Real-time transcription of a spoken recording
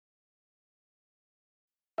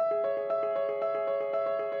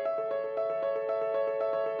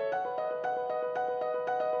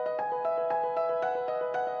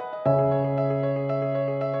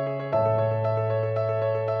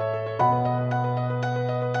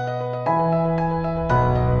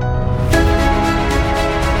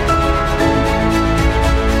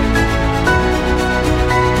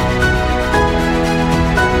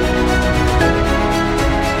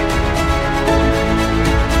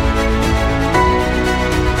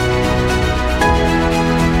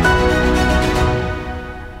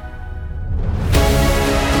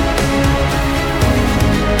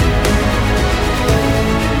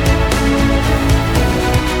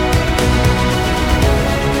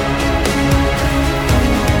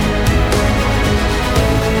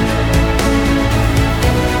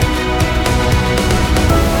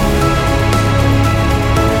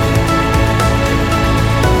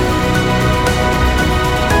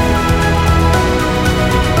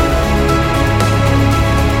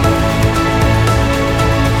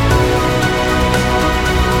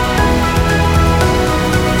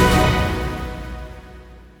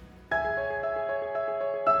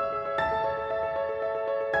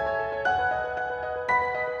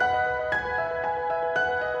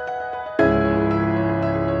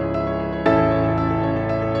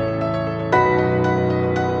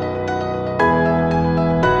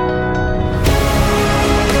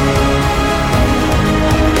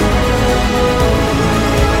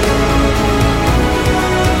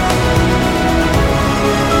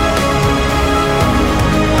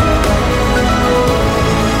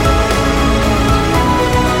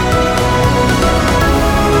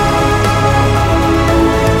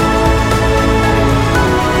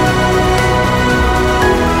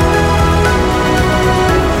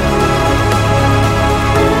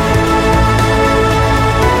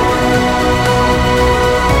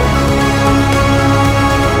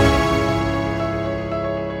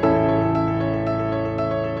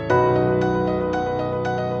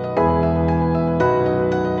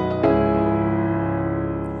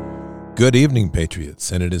Good evening,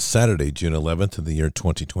 Patriots, and it is Saturday, June 11th of the year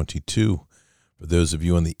 2022. For those of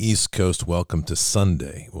you on the East Coast, welcome to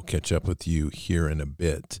Sunday. We'll catch up with you here in a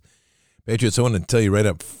bit. Patriots, I want to tell you right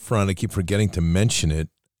up front, I keep forgetting to mention it.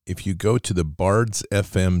 If you go to the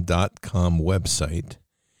bardsfm.com website,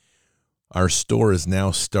 our store is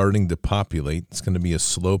now starting to populate. It's going to be a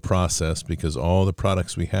slow process because all the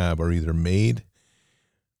products we have are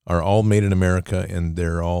all made in America, and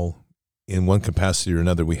they're all in one capacity or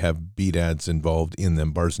another. We have beat ads involved in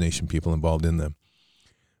them, Bards Nation people involved in them.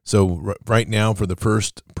 So right now, for the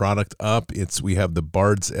first product up, we have the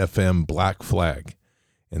Bards FM Black Flag,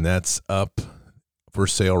 and that's up for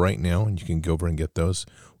sale right now, and you can go over and get those.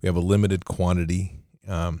 We have a limited quantity.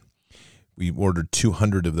 We ordered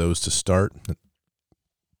 200 of those to start,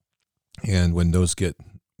 and when those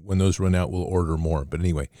run out, we'll order more. But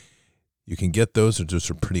anyway, you can get those. Those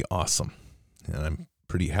are pretty awesome, and I'm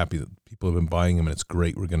pretty happy that people have been buying them, and it's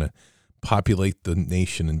great. We're going to populate the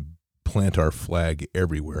nation and plant our flag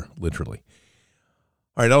everywhere, literally.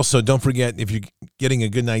 All right, also, don't forget, if you're getting a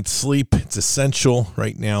good night's sleep, it's essential.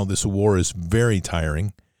 Right now, this war is very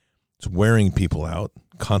tiring. It's wearing people out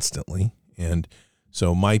constantly, and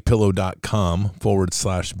so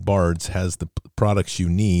mypillow.com/bards has the products you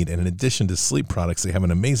need, and in addition to sleep products, they have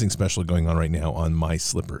an amazing special going on right now on My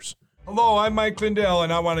Slippers. Hello, I'm Mike Lindell,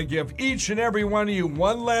 and I want to give each and every one of you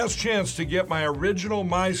one last chance to get my original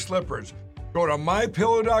My Slippers. Go to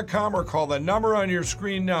mypillow.com or call the number on your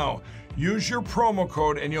screen now. Use your promo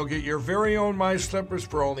code, and you'll get your very own My Slippers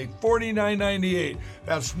for only $49.98.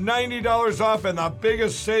 That's $90 off and the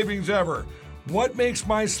biggest savings ever. What makes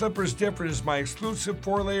My Slippers different is my exclusive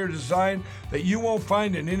 4-layer design that you won't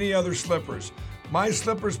find in any other slippers. My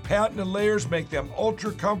Slippers' patented layers make them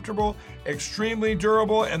ultra comfortable, extremely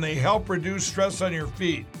durable, and they help reduce stress on your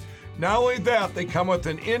feet. Not only that, they come with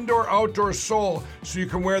an indoor-outdoor sole so you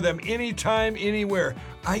can wear them anytime, anywhere.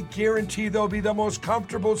 I guarantee they'll be the most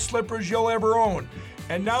comfortable slippers you'll ever own.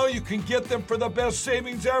 And now you can get them for the best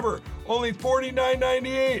savings ever, only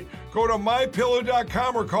 $49.98. Go to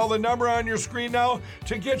mypillow.com or call the number on your screen now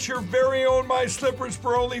to get your very own My Slippers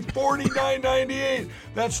for only $49.98.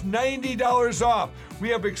 That's $90 off. We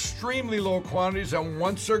have extremely low quantities, and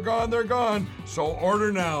once they're gone. So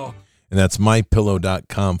order now. And that's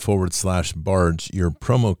mypillow.com/bards. Your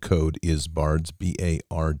promo code is BARDS,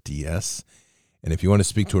 BARDS. And if you want to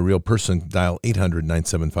speak to a real person, dial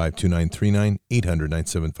 800-975-2939,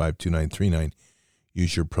 800-975-2939.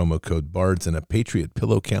 Use your promo code BARDS, and a Patriot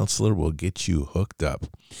Pillow Counselor will get you hooked up.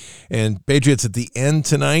 And Patriots, at the end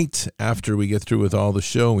tonight, after we get through with all the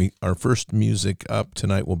show, our first music up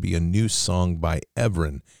tonight will be a new song by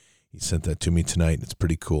Everin. He sent that to me tonight. It's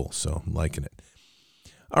pretty cool, so I'm liking it.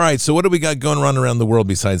 All right, so what do we got going on around the world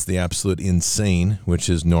besides the absolute insane, which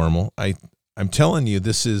is normal? I'm telling you,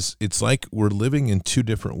 it's like we're living in two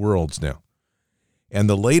different worlds now. And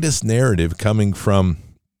the latest narrative coming from,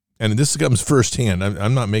 and this comes firsthand,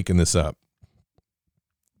 I'm not making this up.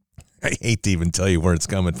 I hate to even tell you where it's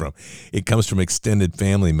coming from. It comes from extended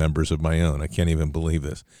family members of my own. I can't even believe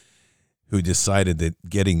this. Who decided that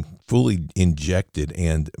getting fully injected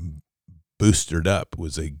and boosted up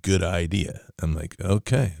was a good idea. I'm like,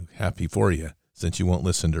 okay, happy for you, since you won't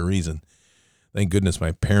listen to reason. Thank goodness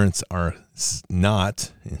my parents are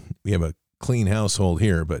not. We have a clean household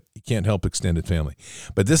here, but you can't help extended family.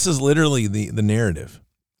 But this is literally the narrative.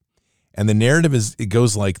 And the narrative it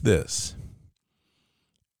goes like this.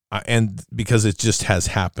 And because it just has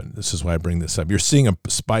happened, this is why I bring this up. You're seeing a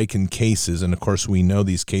spike in cases, and of course we know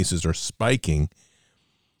these cases are spiking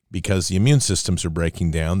because the immune systems are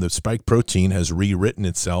breaking down. The spike protein has rewritten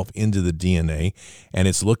itself into the DNA, and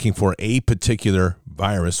it's looking for a particular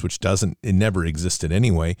virus, which it never existed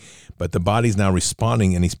anyway, but the body's now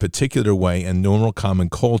responding in a particular way, and normal common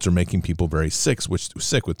colds are making people very sick, which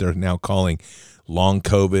they're now calling long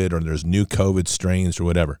COVID, or there's new COVID strains or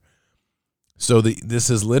whatever. So this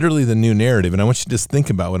is literally the new narrative, and I want you to just think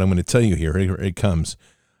about what I'm going to tell you here. Here it comes.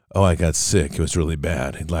 Oh, I got sick. It was really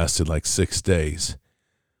bad. It lasted like 6 days.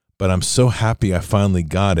 But I'm so happy I finally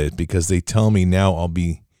got it, because they tell me now it'll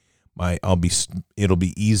be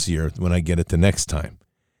easier when I get it the next time.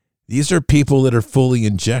 These are people that are fully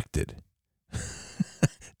injected.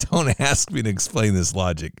 Don't ask me to explain this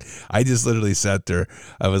logic. I just literally sat there.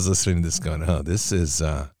 I was listening to this going, oh, this is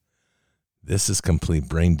complete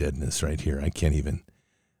brain deadness right here. I can't even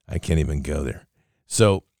go there.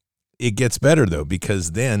 So it gets better though,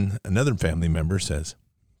 because then another family member says,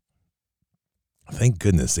 thank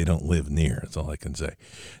goodness they don't live near. That's all I can say.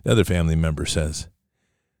 Another family member says,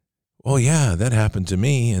 "Oh yeah, that happened to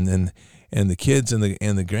me." And the kids and the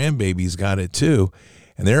grandbabies got it too.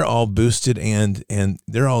 And they're all boosted and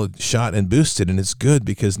they're all shot and boosted, and it's good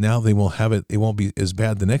because now they will have it. It won't be as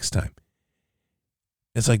bad the next time.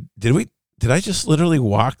 It's like, did I just literally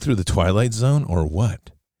walk through the Twilight Zone or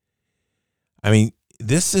what? I mean,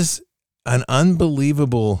 this is an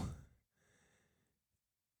unbelievable.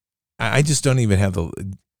 I just don't even have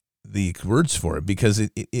the words for it, because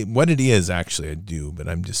it what it is, actually I do, but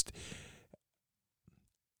I'm just,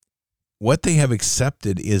 what they have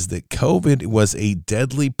accepted is that COVID was a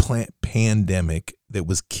deadly pandemic that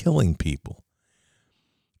was killing people,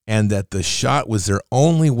 and that the shot was their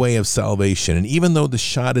only way of salvation. And even though the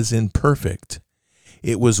shot is imperfect,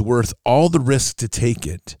 it was worth all the risk to take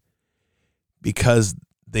it, because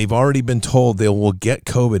they've already been told they will get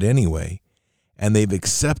COVID anyway, and they've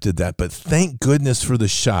accepted that. But thank goodness for the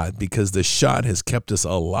shot, because the shot has kept us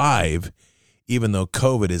alive. Even though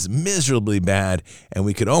COVID is miserably bad and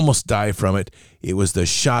we could almost die from it, it was the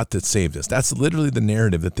shot that saved us. That's literally the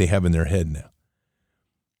narrative that they have in their head now.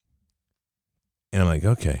 And I'm like,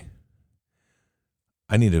 okay,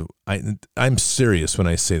 I'm serious when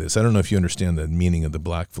I say this. I don't know if you understand the meaning of the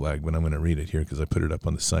black flag, but I'm going to read it here because I put it up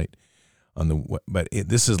on the site.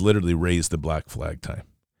 This is literally raise the black flag time.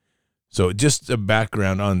 So just a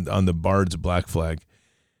background on the Bard's black flag.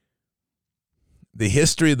 The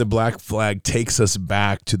history of the black flag takes us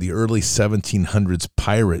back to the early 1700s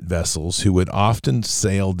pirate vessels who would often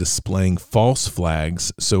sail displaying false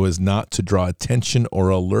flags so as not to draw attention or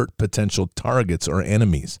alert potential targets or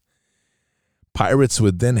enemies. Pirates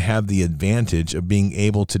would then have the advantage of being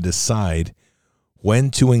able to decide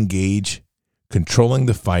when to engage, controlling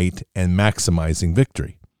the fight, and maximizing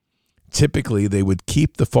victory. Typically, they would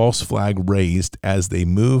keep the false flag raised as they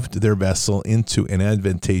moved their vessel into an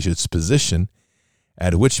advantageous position,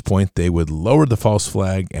 at which point they would lower the false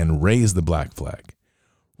flag and raise the black flag.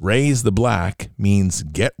 Raise the black means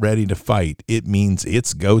get ready to fight. It means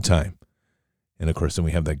it's go time. And of course, then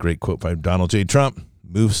we have that great quote by Donald J. Trump: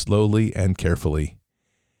 move slowly and carefully,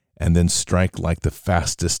 and then strike like the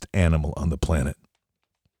fastest animal on the planet.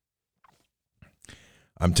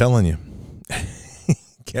 I'm telling you,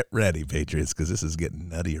 get ready, Patriots, because this is getting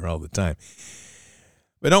nuttier all the time.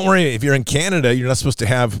 But don't worry, if you're in Canada, you're not supposed to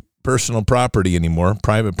have personal property anymore.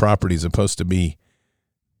 Private property is supposed to be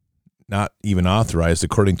not even authorized,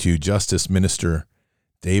 according to Justice Minister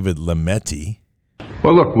David Lametti.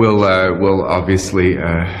 Well, look, we'll obviously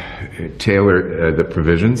tailor the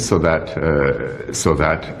provisions so that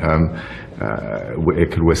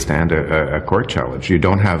it could withstand a court challenge. You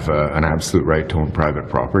don't have an absolute right to own private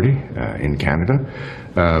property in Canada.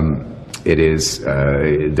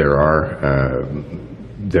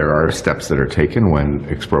 There are steps that are taken when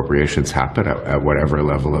expropriations happen at whatever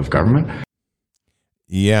level of government.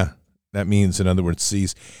 Yeah, that means, in other words,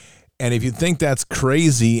 seize. And if you think that's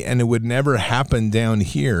crazy and it would never happen down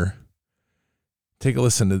here, take a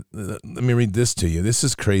listen to, let me read this to you. This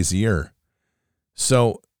is crazier.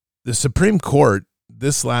 So the Supreme Court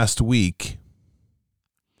this last week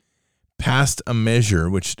passed a measure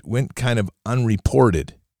which went kind of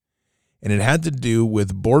unreported, and it had to do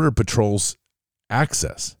with Border Patrol's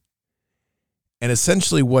access. And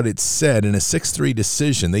essentially what it said in a 6-3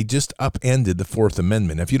 decision, they just upended the Fourth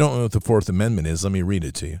Amendment. If you don't know what the Fourth Amendment is, let me read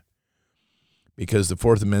it to you, because the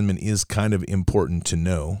Fourth Amendment is kind of important to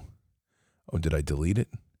know. Oh, did I delete it?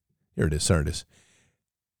 Here it is. Sorry, it is.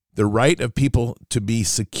 The right of people to be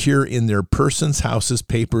secure in their persons, houses,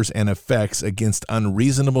 papers, and effects against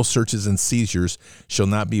unreasonable searches and seizures shall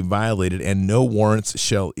not be violated, and no warrants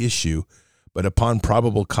shall issue, but upon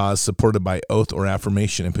probable cause supported by oath or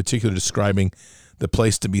affirmation, in particular describing the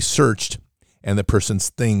place to be searched and the person's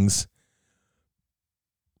things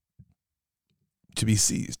to be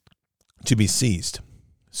seized.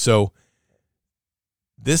 So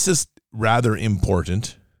this is rather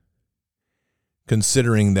important,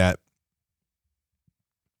 considering that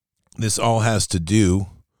this all has to do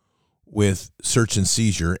with search and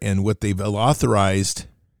seizure, and what they've authorized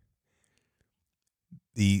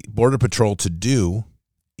the Border Patrol to do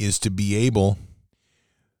is to be able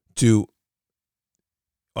to,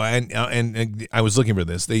 and I was looking for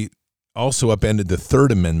this, they also upended the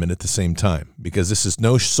Third Amendment at the same time, because this is: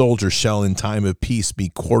 no soldier shall in time of peace be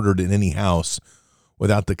quartered in any house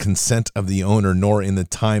without the consent of the owner, nor in the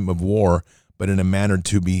time of war, but in a manner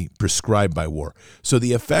to be prescribed by war. So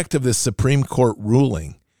the effect of this Supreme Court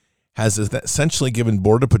ruling has essentially given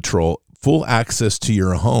Border Patrol full access to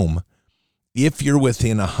your home if you're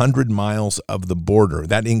within 100 miles of the border.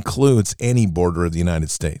 That includes any border of the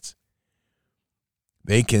United States.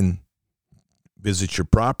 They can visit your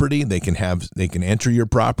property. They can enter your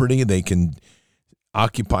property. They can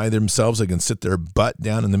occupy themselves. They can sit their butt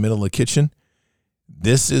down in the middle of the kitchen.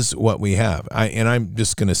 This is what we have. I'm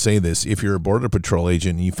just going to say this. If you're a Border Patrol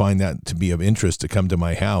agent and you find that to be of interest to come to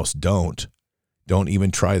my house, don't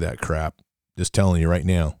even try that crap. Just telling you right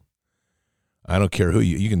now. I don't care who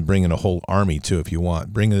you can bring in a whole army too if you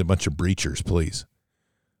want. Bring in a bunch of breachers, please.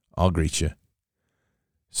 I'll greet you.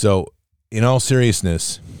 So, in all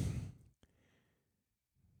seriousness,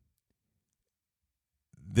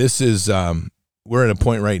 this is we're at a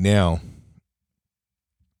point right now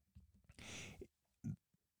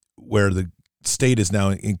where the state is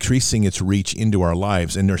now increasing its reach into our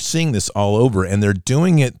lives, and they're seeing this all over, and they're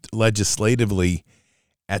doing it legislatively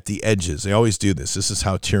at the edges. They always do this. This is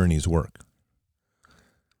how tyrannies work.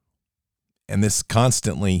 And this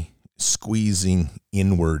constantly squeezing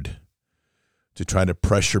inward to try to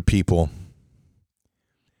pressure people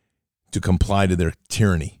to comply to their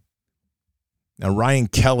tyranny. Now, Ryan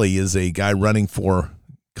Kelly is a guy running for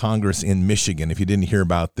Congress in Michigan. If you didn't hear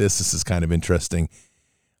about this, this is kind of interesting.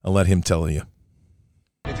 I'll let him tell you.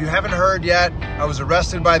 If you haven't heard yet, I was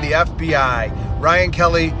arrested by the FBI. Ryan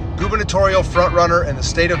Kelly, gubernatorial frontrunner in the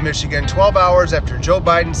state of Michigan, 12 hours after Joe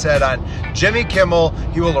Biden said on Jimmy Kimmel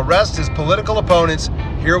he will arrest his political opponents.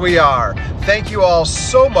 Here we are. Thank you all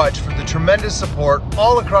so much for the tremendous support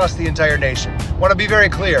all across the entire nation. I want to be very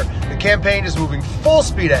clear. The campaign is moving full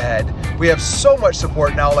speed ahead. We have so much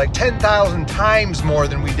support now, like 10,000 times more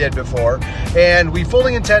than we did before. And we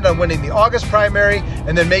fully intend on winning the August primary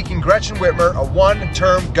and then making Gretchen Whitmer a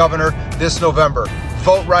one-term governor this November.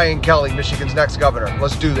 Vote Ryan Kelly, Michigan's next governor.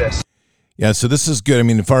 Let's do this. Yeah, so this is good. I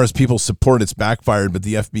mean, as far as people's support, it's backfired, but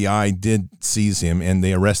the FBI did seize him, and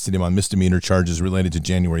they arrested him on misdemeanor charges related to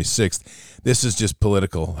January 6th. This is just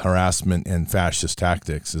political harassment and fascist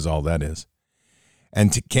tactics is all that is.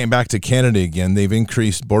 And came back to Canada again. They've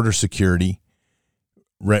increased border security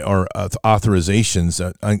or authorizations,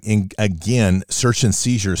 again, search and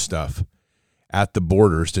seizure stuff at the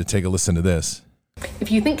borders. To take a listen to this.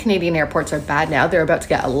 If you think Canadian airports are bad now, they're about to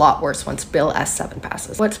get a lot worse once Bill S7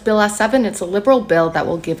 passes. What's Bill S7? It's a Liberal bill that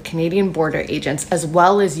will give Canadian border agents, as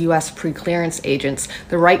well as U.S. pre-clearance agents,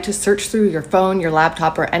 the right to search through your phone, your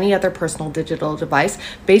laptop, or any other personal digital device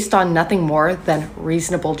based on nothing more than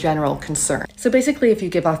reasonable general concern. So basically, if you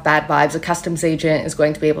give off bad vibes, a customs agent is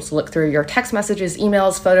going to be able to look through your text messages,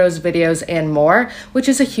 emails, photos, videos, and more, which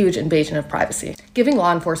is a huge invasion of privacy. Giving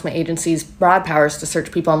law enforcement agencies broad powers to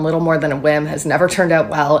search people on little more than a whim has never turned out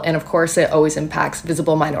well, and of course it always impacts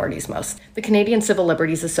visible minorities most. The Canadian Civil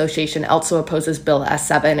Liberties Association also opposes Bill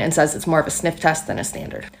S7 and says it's more of a sniff test than a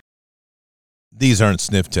standard. These aren't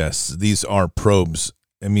sniff tests. These are probes.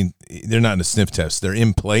 I mean, they're not a sniff test. They're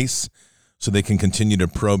in place so they can continue to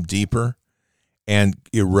probe deeper and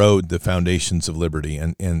erode the foundations of liberty,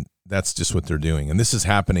 and that's just what they're doing. And this is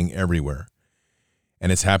happening everywhere.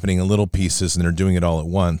 And it's happening in little pieces, and they're doing it all at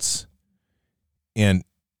once. And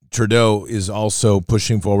Trudeau is also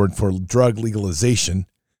pushing forward for drug legalization.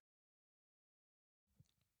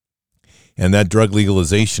 And that drug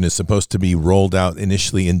legalization is supposed to be rolled out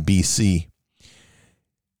initially in BC.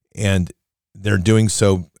 And they're doing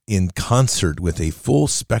so in concert with a full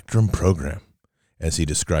spectrum program, as he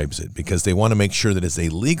describes it, because they want to make sure that as they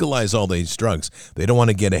legalize all these drugs, they don't want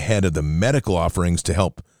to get ahead of the medical offerings to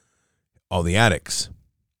help all the addicts.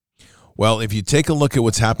 Well, if you take a look at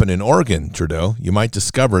what's happened in Oregon, Trudeau, you might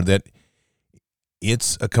discover that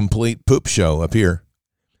it's a complete poop show up here.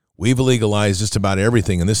 We've legalized just about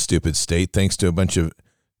everything in this stupid state thanks to a bunch of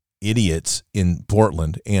idiots in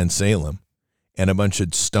Portland and Salem and a bunch of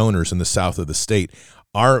stoners in the south of the state.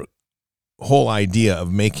 Our whole idea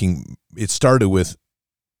of it started with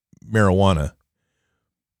marijuana.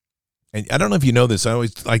 And I don't know if you know this. I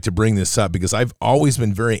always like to bring this up because I've always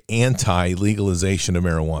been very anti-legalization of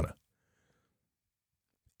marijuana.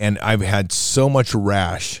 And I've had so much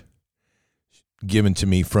rash given to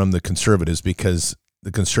me from the conservatives because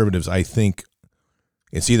the conservatives, I think,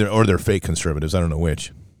 it's either, or they're fake conservatives, I don't know which.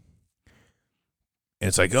 And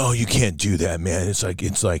it's like, oh, you can't do that, man. It's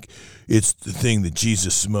the thing that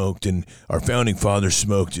Jesus smoked and our founding fathers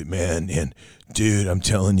smoked it, man. And dude, I'm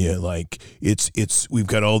telling you, like, we've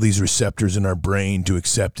got all these receptors in our brain to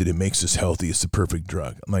accept it. It makes us healthy. It's the perfect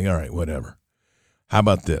drug. I'm like, all right, whatever. How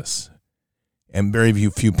about this? And very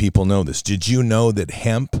few people know this. Did you know that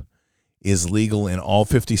hemp is legal in all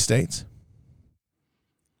 50 states?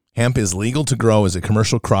 Hemp is legal to grow as a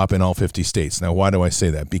commercial crop in all 50 states. Now, why do I say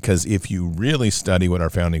that? Because if you really study what our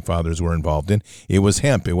founding fathers were involved in, it was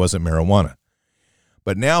hemp. It wasn't marijuana.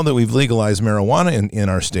 But now that we've legalized marijuana in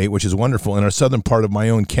our state, which is wonderful, in our southern part of my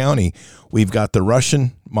own county, we've got the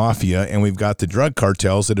Russian mafia and we've got the drug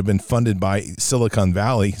cartels that have been funded by Silicon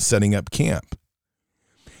Valley setting up camp.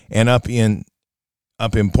 And up in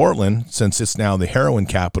up in Portland, since it's now the heroin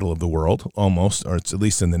capital of the world, almost, or it's at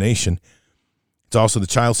least in the nation, it's also the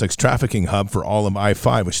child sex trafficking hub for all of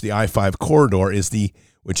I-5, which the I-5 corridor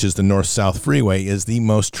which is the north-south freeway, is the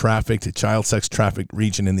most trafficked, child sex trafficked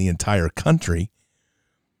region in the entire country.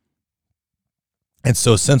 And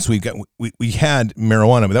so since we had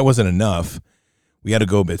marijuana, but that wasn't enough. We had to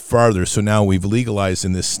go a bit farther. So now we've legalized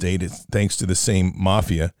in this state, thanks to the same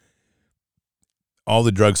mafia, all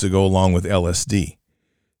the drugs that go along with LSD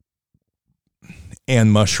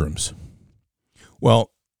and mushrooms.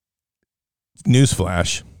 Well,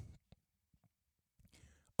 newsflash,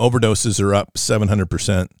 overdoses are up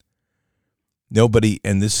 700%. Nobody,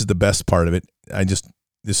 and this is the best part of it,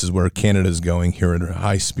 this is where Canada's going here at a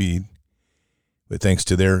high speed, but thanks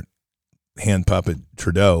to their hand puppet,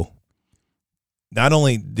 Trudeau. Not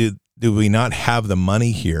only do we not have the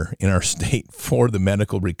money here in our state for the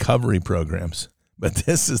medical recovery programs, but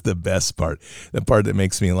this is the best part, the part that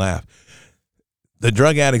makes me laugh. The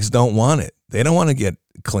drug addicts don't want it. They don't want to get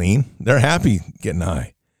clean. They're happy getting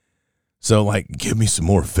high. So, like, give me some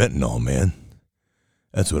more fentanyl, man.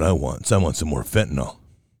 That's what I want. So I want some more fentanyl.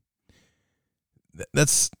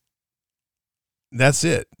 That's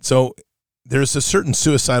it. So there's a certain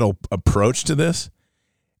suicidal approach to this,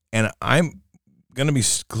 and I'm going to be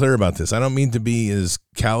clear about this. I don't mean to be as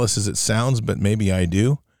callous as it sounds, but maybe I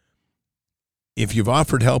do. If you've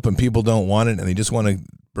offered help and people don't want it and they just want to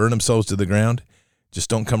burn themselves to the ground, just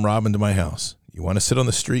don't come robbing to my house. You want to sit on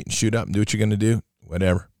the street and shoot up and do what you're going to do?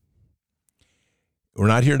 Whatever. We're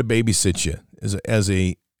not here to babysit you.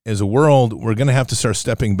 As a world, we're going to have to start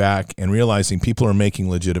stepping back and realizing people are making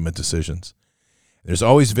legitimate decisions. There's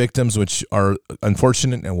always victims, which are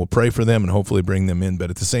unfortunate, and we'll pray for them and hopefully bring them in. But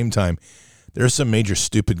at the same time, there's some major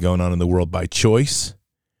stupid going on in the world by choice,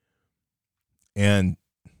 and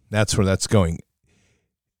that's where that's going.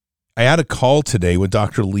 I had a call today with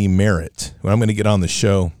Dr. Lee Merritt, who I'm going to get on the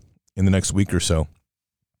show in the next week or so.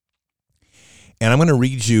 And I'm going to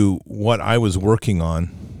read you what I was working on.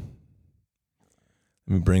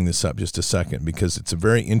 Let me bring this up just a second because it's a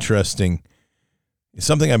very interesting, it's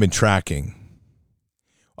something I've been tracking.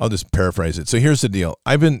 I'll just paraphrase it. So here's the deal.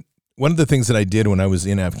 One of the things that I did when I was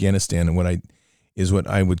in Afghanistan and what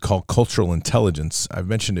I would call cultural intelligence. I've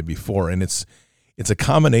mentioned it before, and it's a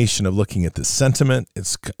combination of looking at the sentiment.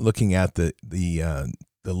 It's looking at the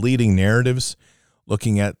leading narratives,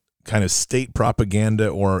 looking at kind of state propaganda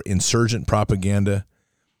or insurgent propaganda,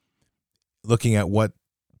 looking at what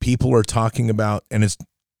people are talking about, and it's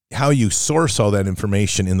how you source all that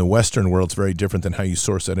information in the Western world is very different than how you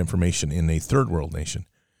source that information in a third world nation.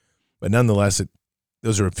 But nonetheless,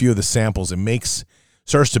 those are a few of the samples. It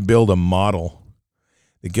starts to build a model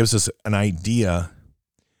that gives us an idea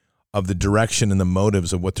of the direction and the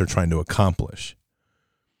motives of what they're trying to accomplish.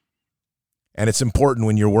 And it's important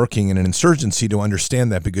when you're working in an insurgency to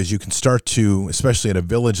understand that, because you can start to, especially at a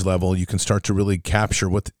village level, you can start to really capture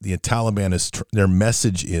what the Taliban their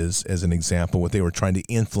message is, as an example, what they were trying to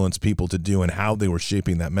influence people to do and how they were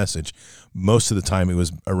shaping that message. Most of the time it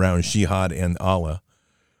was around jihad and Allah.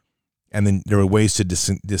 And then there were ways to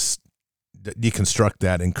deconstruct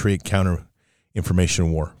that and create counter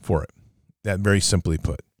information war for it. That very simply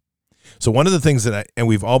put. So one of the things and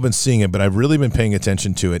we've all been seeing it, but I've really been paying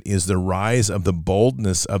attention to it, is the rise of the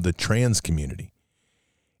boldness of the trans community.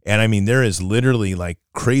 And I mean, there is literally like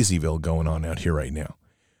Crazyville going on out here right now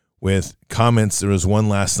with comments. There was one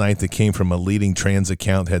last night that came from a leading trans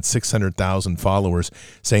account, had 600,000 followers,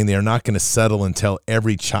 saying they are not going to settle until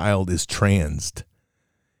every child is transed.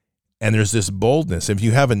 And there's this boldness. If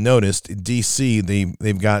you haven't noticed, D.C.,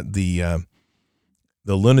 they've got the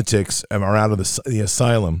lunatics are out of the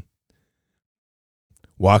asylum,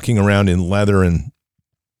 walking around in leather and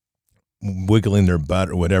wiggling their butt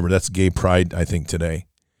or whatever. That's gay pride, I think, today.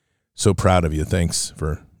 So proud of you. Thanks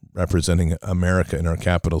for representing America in our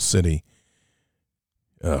capital city.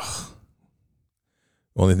 Ugh.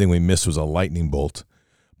 The only thing we missed was a lightning bolt.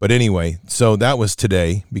 But anyway, so that was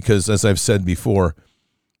today, because as I've said before,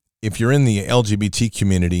 if you're in the LGBT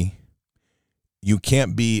community, you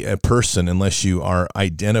can't be a person unless you are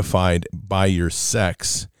identified by your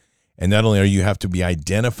sex. And not only you have to be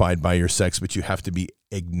identified by your sex, but you have to be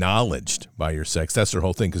acknowledged by your sex. That's their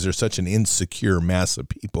whole thing, because they're such an insecure mass of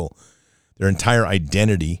people. Their entire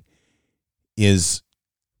identity is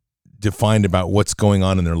defined about what's going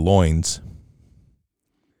on in their loins.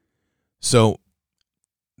 So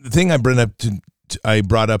the thing I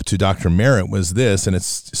brought up to Dr. Merritt was this, and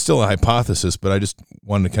it's still a hypothesis, but I just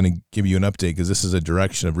wanted to kind of give you an update because this is a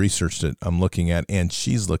direction of research that I'm looking at and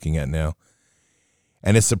she's looking at now.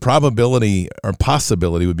 And it's the probability, or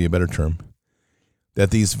possibility would be a better term, that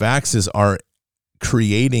these vaxes are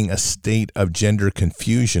creating a state of gender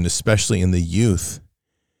confusion, especially in the youth,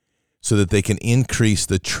 so that they can increase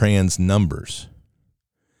the trans numbers.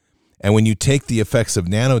 And when you take the effects of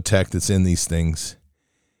nanotech that's in these things,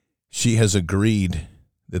 she has agreed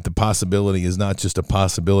that the possibility is not just a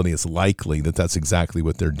possibility, it's likely that that's exactly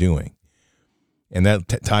what they're doing. And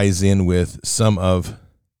that ties in with some of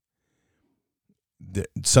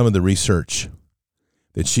the research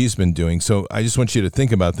that she's been doing. So I just want you to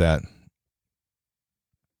think about that.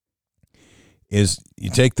 Is you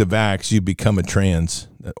take the vax, you become a trans,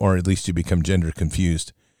 or at least you become gender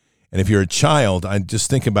confused. And if you're a child, I just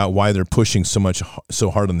think about why they're pushing so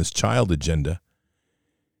hard on this child agenda.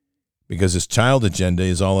 Because this child agenda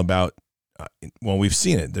is all about, well, we've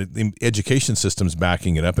seen it. The education system's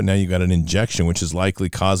backing it up, and now you've got an injection, which is likely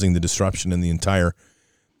causing the disruption in the entire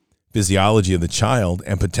physiology of the child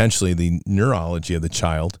and potentially the neurology of the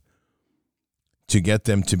child to get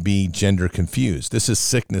them to be gender confused. This is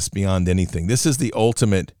sickness beyond anything. This is the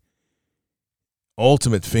ultimate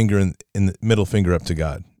finger in the middle finger up to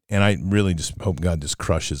God. And I really just hope God just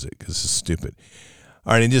crushes it, because it's stupid.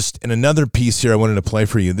 All right, and just in another piece here I wanted to play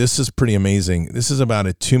for you. This is pretty amazing. This is about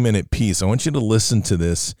a 2-minute piece. I want you to listen to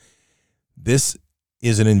this. This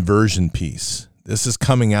is an inversion piece. This is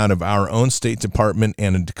coming out of our own State Department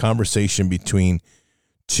and a conversation between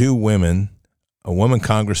two women, a woman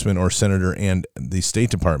congressman or senator and the State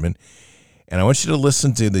Department. And I want you to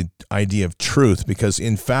listen to the idea of truth, because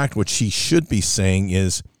in fact what she should be saying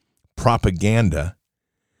is propaganda.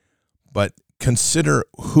 But consider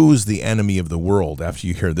who's the enemy of the world after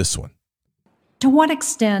you hear this one. To what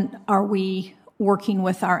extent are we working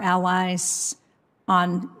with our allies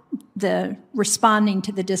on the responding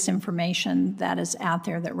to the disinformation that is out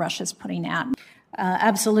there that Russia's putting out?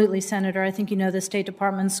 Absolutely, Senator. I think you know the State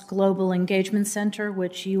Department's Global Engagement Center,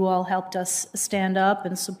 which you all helped us stand up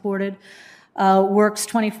and supported, works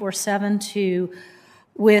 24/7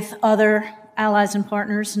 with other allies and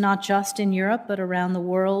partners, not just in Europe, but around the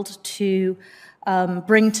world, to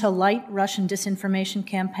bring to light Russian disinformation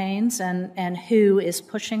campaigns and who is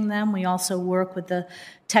pushing them. We also work with the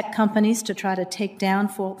tech companies to try to take down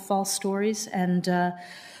false stories, and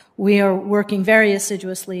we are working very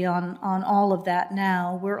assiduously on all of that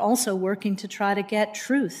now. We're also working to try to get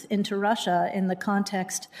truth into Russia in the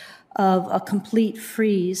context of a complete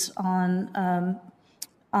freeze on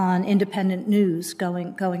independent news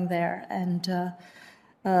going there, and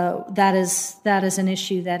that is an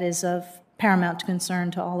issue that is of paramount concern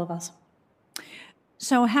to all of us.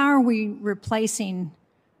 So how are we replacing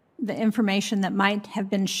the information that might have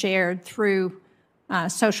been shared through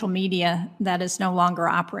social media that is no longer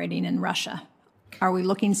operating in Russia? Are we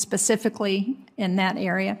looking specifically in that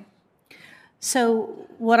area? So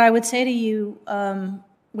what I would say to you,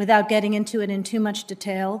 without getting into it in too much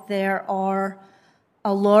detail, there are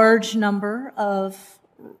a large number of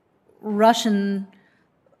Russian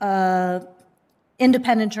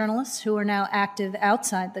independent journalists who are now active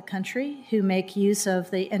outside the country, who make use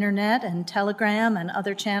of the internet and Telegram and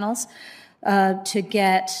other channels to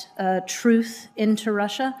get truth into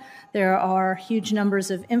Russia. There are huge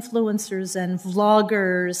numbers of influencers and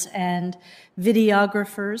vloggers and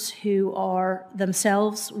videographers who are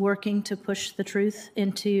themselves working to push the truth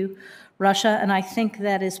into Russia, and I think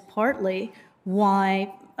that is partly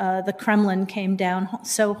why the Kremlin came down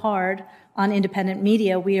so hard on independent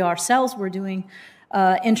media. We ourselves were doing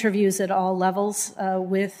interviews at all levels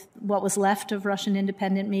with what was left of Russian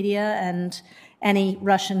independent media and any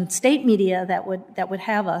Russian state media that would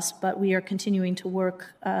have us, but we are continuing to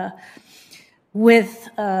work with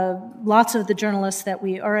lots of the journalists that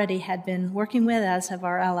we already had been working with, as have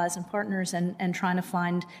our allies and partners, and trying to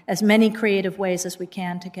find as many creative ways as we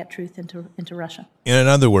can to get truth into Russia. In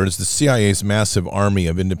other words, the CIA's massive army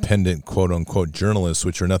of independent, quote-unquote, journalists,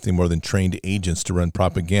 which are nothing more than trained agents to run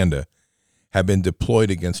propaganda, have been deployed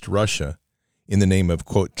against Russia in the name of,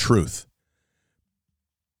 quote, truth.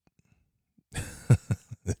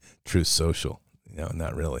 Truth Social. No,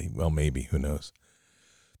 not really. Well, maybe. Who knows?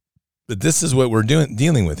 But this is what we're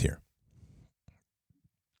dealing with here.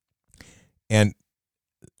 And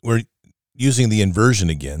we're using the inversion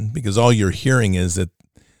again, because all you're hearing is that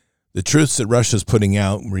the truths that Russia's putting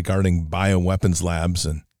out regarding bioweapons labs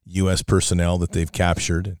and U.S. personnel that they've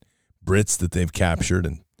captured, and Brits that they've captured,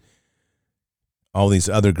 and all these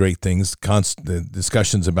other great things, the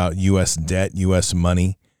discussions about U.S. debt, U.S.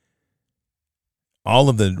 money, all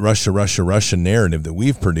of the Russia narrative that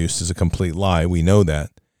we've produced is a complete lie. We know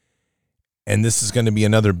that. And this is going to be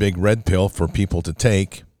another big red pill for people to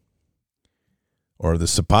take, or the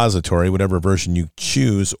suppository, whatever version you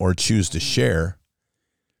choose or choose to share.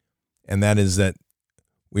 And that is that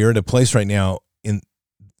we are at a place right now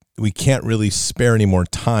we can't really spare any more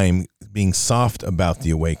time being soft about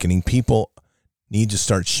the awakening. People need to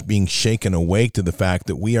start being shaken awake to the fact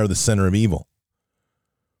that we are the center of evil.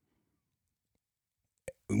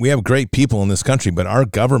 We have great people in this country, but our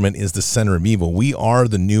government is the center of evil. We are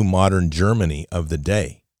the new modern Germany of the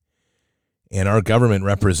day. And our government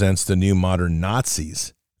represents the new modern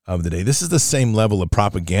Nazis of the day. This is the same level of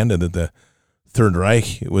propaganda that the Third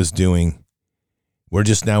Reich was doing. We're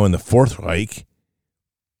just now in the Fourth Reich.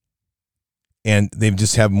 And they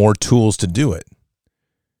just have more tools to do it.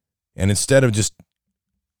 And instead of just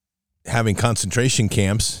having concentration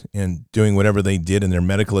camps and doing whatever they did in their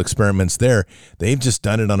medical experiments there, they've just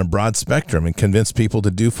done it on a broad spectrum and convinced people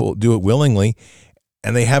to do it willingly,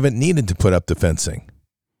 and they haven't needed to put up the fencing.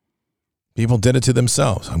 People did it to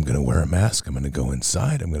themselves. I'm going to wear a mask. I'm going to go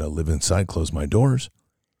inside. I'm going to live inside, close my doors.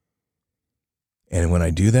 And when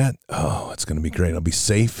I do that, it's going to be great. I'll be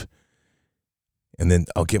safe. And then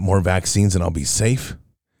I'll get more vaccines and I'll be safe.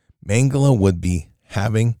 Mengele would be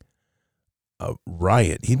having a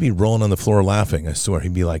riot. He'd be rolling on the floor laughing. I swear.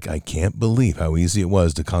 He'd be like, I can't believe how easy it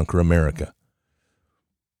was to conquer America.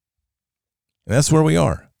 And that's where we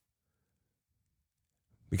are.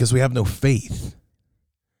 Because we have no faith.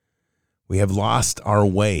 We have lost our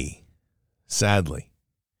way, sadly.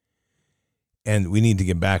 And we need to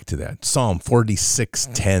get back to that. Psalm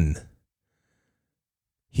 46:10.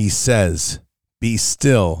 He says, be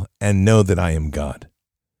still and know that I am God.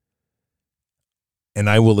 And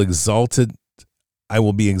I will be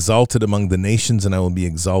exalted among the nations, and I will be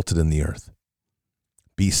exalted in the earth.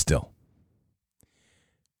 Be still.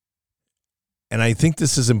 And I think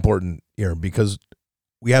this is important here because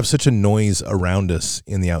we have such a noise around us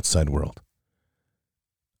in the outside world.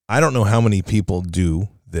 I don't know how many people do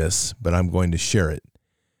this, but I'm going to share it.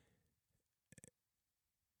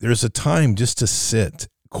 There's a time just to sit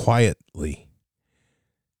quietly.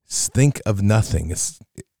 Think of nothing. It's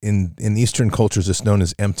in Eastern cultures, it's known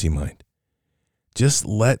as empty mind. Just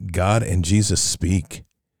let God and Jesus speak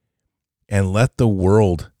and let the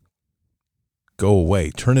world go away.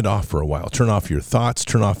 Turn it off for a while. Turn off your thoughts.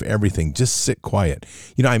 Turn off everything. Just sit quiet.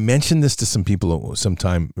 You know, I mentioned this to some people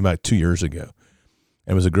sometime about 2 years ago.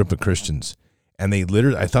 It was a group of Christians, and they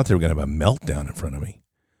literally, I thought they were going to have a meltdown in front of me.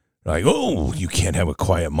 They're like, oh, you can't have a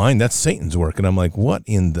quiet mind. That's Satan's work. And I'm like, what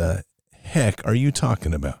in the heck are you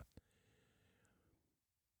talking about?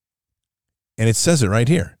 And it says it right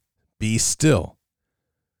here. Be still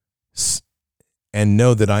and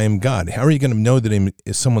know that I am God. How are you going to know that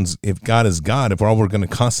if God is God, if all we're going to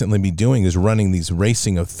constantly be doing is running these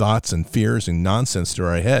racing of thoughts and fears and nonsense through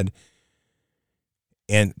our head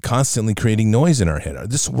and constantly creating noise in our head?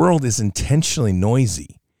 This world is intentionally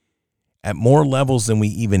noisy at more levels than we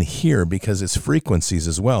even hear because it's frequencies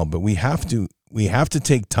as well. But we have to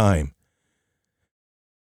take time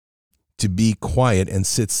to be quiet and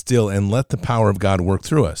sit still and let the power of God work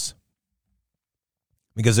through us.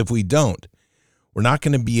 Because if we don't, we're not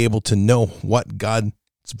going to be able to know what God's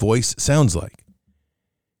voice sounds like.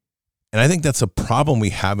 And I think that's a problem we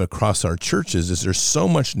have across our churches is there's so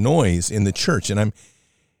much noise in the church. And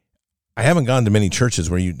I haven't gone to many churches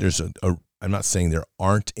where I'm not saying there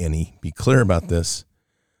aren't any, be clear about this,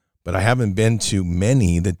 but I haven't been to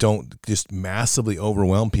many that don't just massively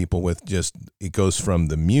overwhelm people with just, it goes from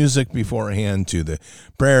the music beforehand to the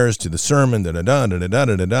prayers to the sermon, da-da-da.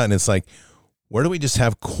 And it's like, where do we just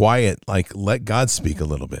have quiet, like let God speak a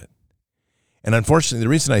little bit? And unfortunately, the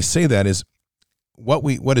reason I say that is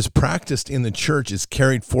what is practiced in the church is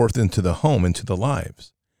carried forth into the home, into the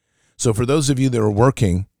lives. So for those of you that are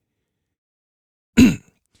working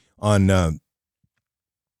on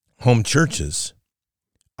home churches,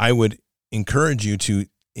 I would encourage you to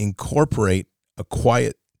incorporate a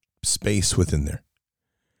quiet space within there.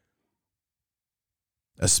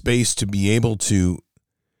 A space to be able to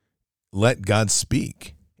let God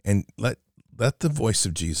speak and let the voice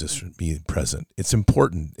of Jesus be present. It's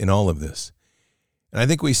important in all of this. And I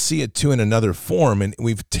think we see it too in another form, and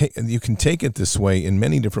you can take it this way in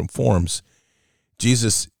many different forms.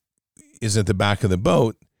 Jesus is at the back of the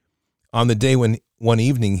boat on the day when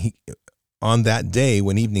on that day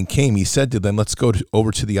when evening came, he said to them, let's go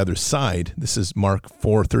over to the other side. This is Mark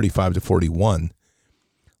 4:35-41.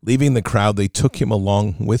 Leaving the crowd, they took him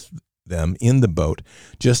along with them in the boat,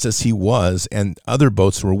 just as he was, and other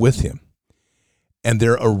boats were with him. And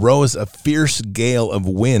there arose a fierce gale of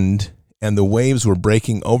wind, and the waves were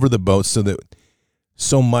breaking over the boat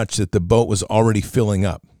so much that the boat was already filling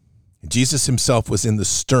up. Jesus himself was in the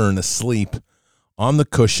stern, asleep on the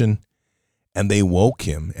cushion, and they woke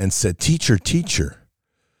him and said, Teacher, teacher,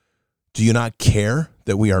 do you not care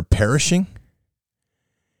that we are perishing?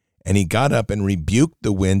 And he got up and rebuked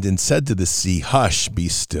the wind and said to the sea, "Hush, be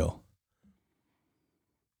still."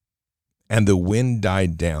 And the wind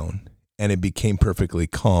died down, and it became perfectly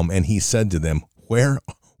calm. And he said to them,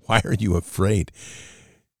 why are you afraid?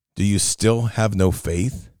 Do you still have no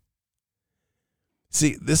faith?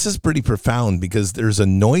 See, this is pretty profound because there's a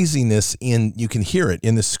noisiness you can hear it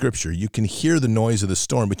in the scripture. You can hear the noise of the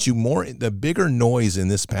storm, but the bigger noise in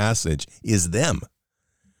this passage is them.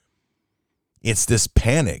 It's this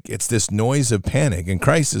panic. It's this noise of panic. And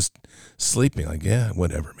Christ is sleeping like, yeah,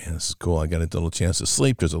 whatever, man. This is cool. I got a little chance to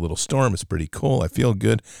sleep. There's a little storm. It's pretty cool. I feel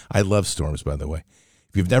good. I love storms, by the way.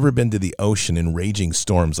 If you've never been to the ocean in raging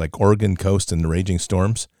storms, like Oregon coast and the raging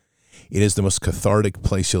storms, it is the most cathartic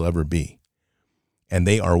place you'll ever be. And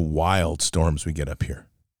they are wild storms we get up here.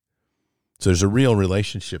 So there's a real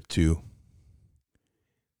relationship to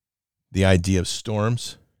the idea of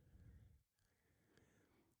storms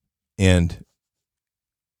and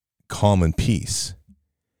calm and peace,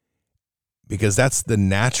 because that's the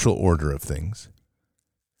natural order of things.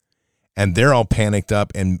 And they're all panicked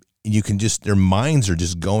up, and you can just, their minds are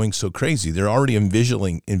just going so crazy. They're already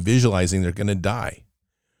visualizing they're going to die.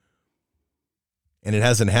 And it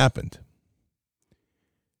hasn't happened.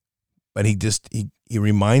 But he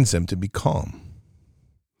reminds them to be calm.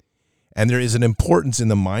 And there is an importance in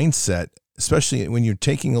the mindset, especially when you're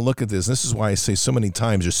taking a look at this. This is why I say so many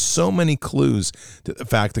times, there's so many clues to the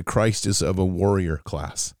fact that Christ is of a warrior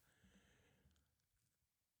class.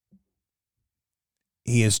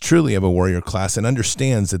 He is truly of a warrior class and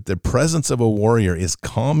understands that the presence of a warrior is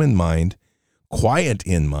calm in mind, quiet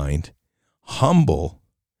in mind, humble,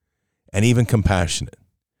 and even compassionate.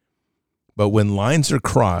 But when lines are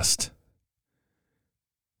crossed,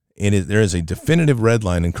 there is a definitive red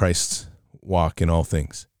line in Christ's walk in all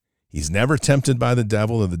things. He's never tempted by the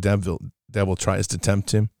devil, or the devil tries to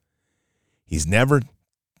tempt him. He's never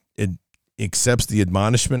accepts the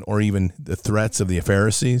admonishment or even the threats of the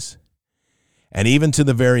Pharisees. And even to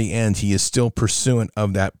the very end, he is still pursuant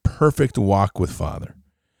of that perfect walk with Father,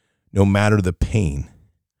 no matter the pain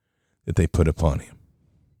that they put upon him.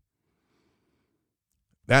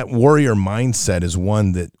 That warrior mindset is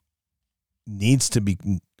one that needs to be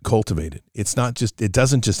cultivated. It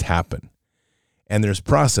doesn't just happen. And there's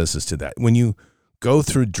processes to that. When you go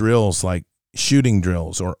through drills like shooting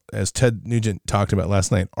drills, or as Ted Nugent talked about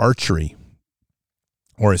last night, archery,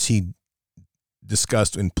 or as he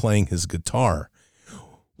discussed in playing his guitar,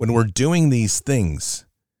 when we're doing these things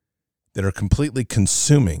that are completely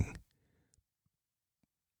consuming,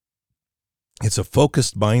 it's a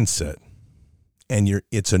focused mindset, and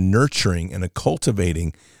it's a nurturing and a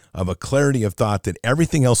cultivating of a clarity of thought that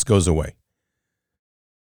everything else goes away.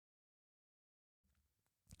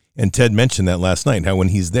 And Ted mentioned that last night, how when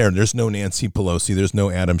he's there, there's no Nancy Pelosi, there's no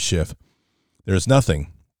Adam Schiff, there's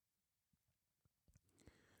nothing.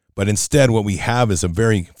 But instead, what we have is a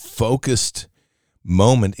very focused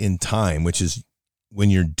moment in time, which is when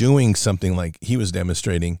you're doing something like he was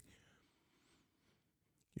demonstrating,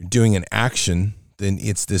 you're doing an action, then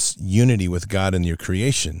it's this unity with God and your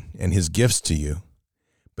creation and his gifts to you.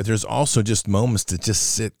 But there's also just moments to just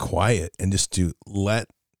sit quiet and just to let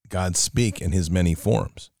God speak in his many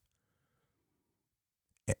forms.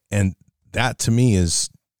 And that to me is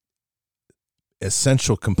an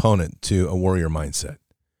essential component to a warrior mindset.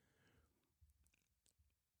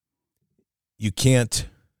 You can't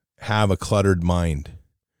have a cluttered mind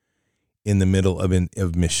in the middle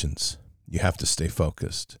of missions. You have to stay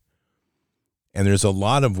focused. And there's a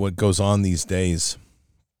lot of what goes on these days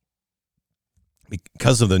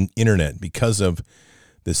because of the internet, because of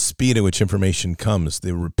the speed at which information comes,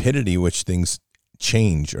 the rapidity at which things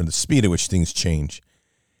change, or the speed at which things change,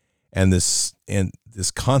 and this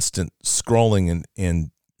constant scrolling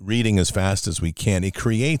and reading as fast as we can, it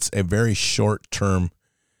creates a very short-term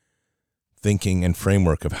thinking and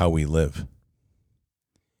framework of how we live.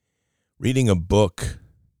 Reading a book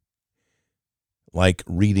like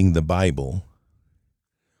reading the Bible,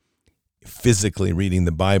 physically reading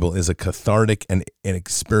the Bible, is a cathartic and an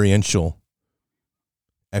experiential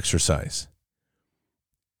exercise.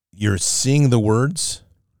 You're seeing the words,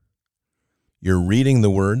 you're reading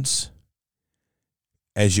the words.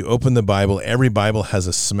 As you open the Bible, every Bible has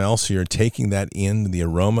a smell, so you're taking that in, the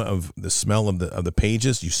aroma of the smell of the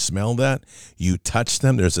pages. You smell that, you touch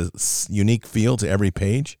them. There's a unique feel to every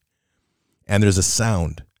page, and there's a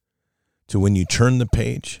sound to when you turn the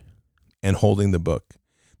page and holding the book.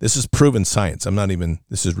 This is proven science.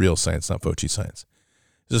 This is real science, not Fauci science.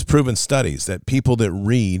 This is proven studies that people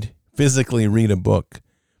that physically read a book,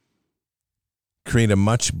 create a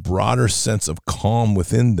much broader sense of calm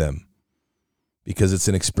within them because it's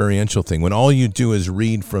an experiential thing. When all you do is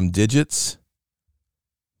read from digits,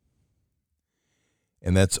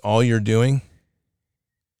 and that's all you're doing,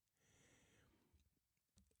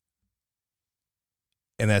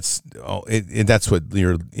 and that's what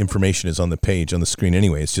your information is on the page, on the screen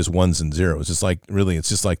anyway. It's just ones and zeros. It's like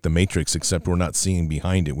the Matrix, except we're not seeing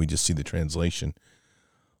behind it. We just see the translation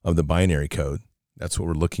of the binary code. That's what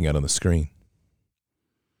we're looking at on the screen.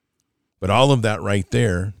 But all of that right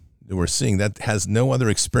there that we're seeing, that has no other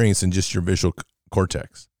experience than just your visual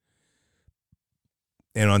cortex.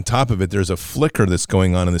 And on top of it, there's a flicker that's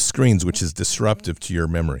going on in the screens, which is disruptive to your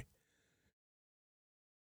memory.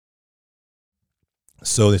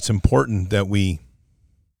 So it's important that we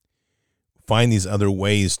find these other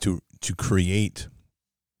ways to create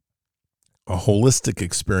a holistic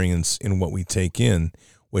experience in what we take in,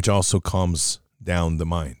 which also calms down the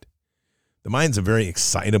mind. The mind's a very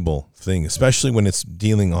excitable thing, especially when it's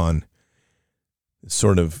dealing on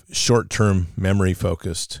sort of short-term memory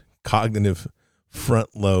focused, cognitive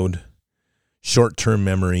front load, short-term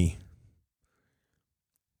memory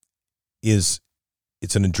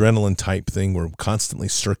it's an adrenaline type thing we're constantly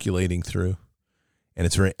circulating through, and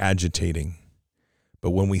it's very agitating. But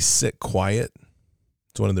when we sit quiet,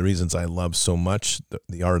 it's one of the reasons I love so much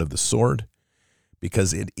the art of the sword,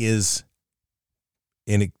 because it is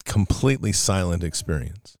in a completely silent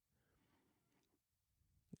experience.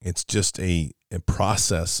 It's just a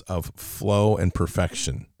process of flow and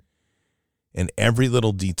perfection, and every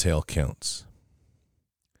little detail counts.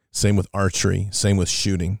 Same with archery, same with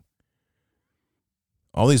shooting.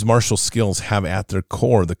 All these martial skills have at their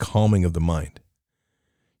core the calming of the mind.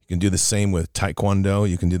 You can do the same with Taekwondo.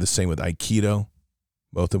 You can do the same with Aikido,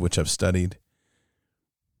 both of which I've studied.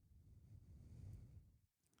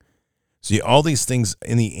 See, all these things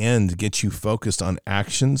in the end get you focused on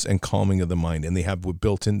actions and calming of the mind, and they have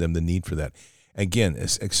built in them the need for that. Again,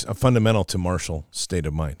 it's a fundamental to martial state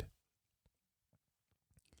of mind.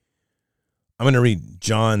 I'm going to read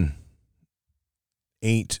John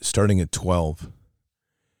 8, starting at 12.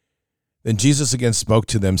 Then Jesus again spoke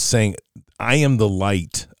to them, saying, I am the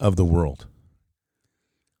light of the world.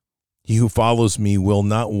 He who follows me will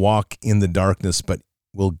not walk in the darkness, but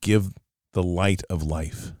will give the light of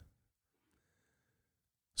life.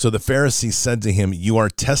 So the Pharisees said to him, you are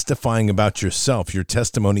testifying about yourself. Your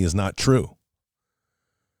testimony is not true.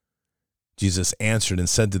 Jesus answered and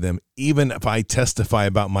said to them, even if I testify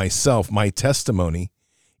about myself, my testimony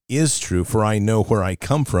is true, for I know where I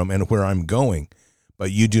come from and where I'm going, but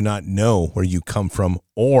you do not know where you come from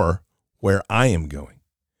or where I am going.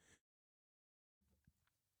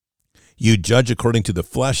 You judge according to the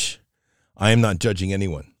flesh. I am not judging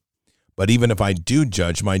anyone. But even if I do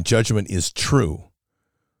judge, my judgment is true.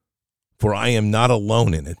 For I am not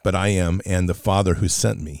alone in it, but I am and the Father who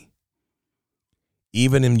sent me.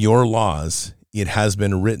 Even in your laws, it has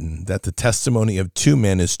been written that the testimony of two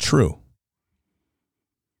men is true.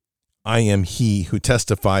 I am he who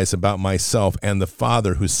testifies about myself, and the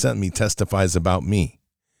Father who sent me testifies about me.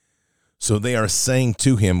 So they are saying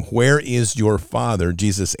to him, where is your Father?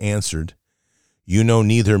 Jesus answered, you know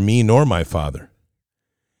neither me nor my Father.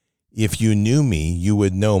 If you knew me, you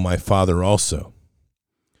would know my Father also.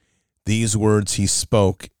 These words he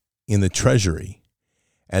spoke in the treasury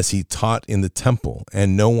as he taught in the temple,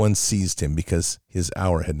 and no one seized him because his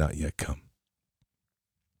hour had not yet come.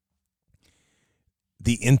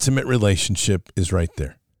 The intimate relationship is right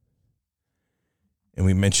there. And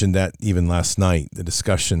we mentioned that even last night, the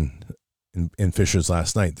discussion in Fisher's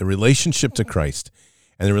last night. The relationship to Christ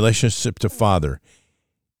and the relationship to Father,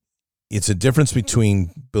 it's a difference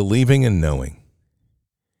between believing and knowing.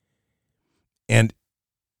 And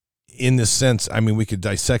in this sense, I mean, we could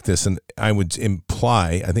dissect this, and I would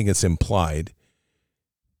imply, I think it's implied,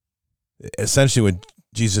 essentially what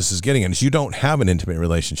Jesus is getting at is you don't have an intimate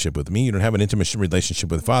relationship with me. You don't have an intimate relationship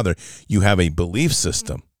with the Father. You have a belief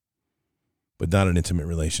system, but not an intimate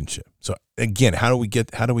relationship. So again, how do we get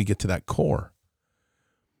to that core?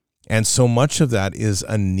 And so much of that is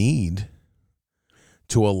a need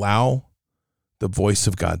to allow the voice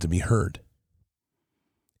of God to be heard.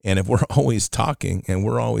 And if we're always talking and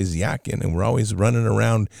we're always yakking and we're always running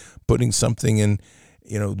around putting something in,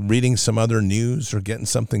 reading some other news or getting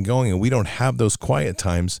something going, and we don't have those quiet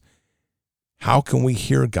times, how can we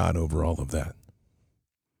hear God over all of that?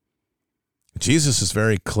 Jesus is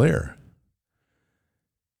very clear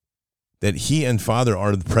that he and Father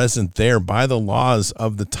are present there by the laws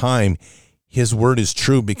of the time. His word is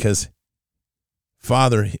true because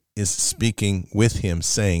Father is speaking with him,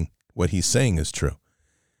 saying what he's saying is true.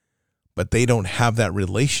 But they don't have that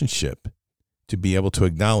relationship to be able to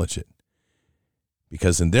acknowledge it.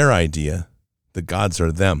 Because in their idea, The gods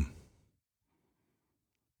are them.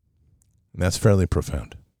 And that's fairly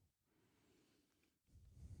profound.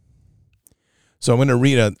 So I'm going to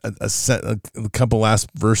read a couple last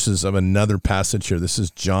verses of another passage here. This is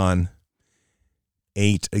John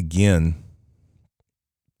 8 again.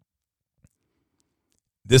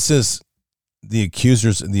 This is the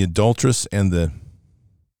accusers, the adulteress and the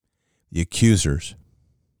accusers.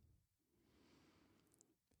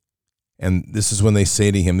 And this is when they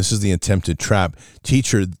say to him, this is the attempted trap.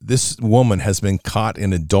 Teacher, this woman has been caught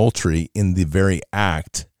in adultery in the very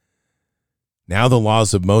act. Now the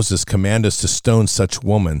laws of Moses command us to stone such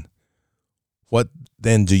woman. What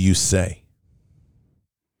then do you say?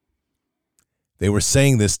 They were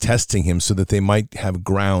saying this, testing him, so that they might have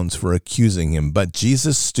grounds for accusing him. But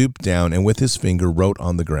Jesus stooped down and with his finger wrote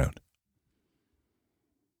on the ground.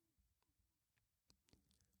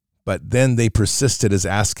 But then they persisted as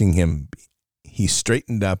asking him. He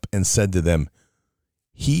straightened up and said to them,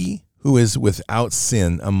 he who is without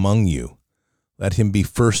sin among you, let him be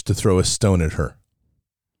first to throw a stone at her.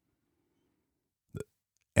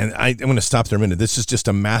 And I'm going to stop there a minute. This is just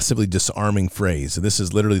a massively disarming phrase. This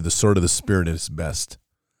is literally the sword of the Spirit at its best.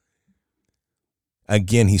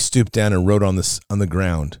 Again, he stooped down and wrote on the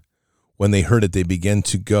ground. When they heard it, they began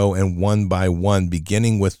to go, and one by one,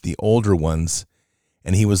 beginning with the older ones,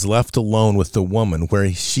 and he was left alone with the woman,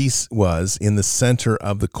 where she was in the center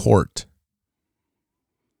of the court.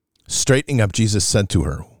 Straightening up, Jesus said to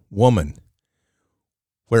her, woman,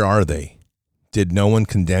 where are they? Did no one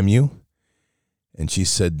condemn you? And she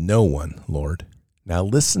said, no one, Lord. Now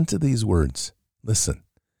listen to these words. Listen.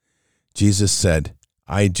 Jesus said,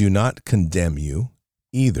 I do not condemn you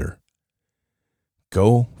either.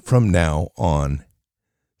 Go from now on,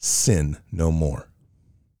 sin no more.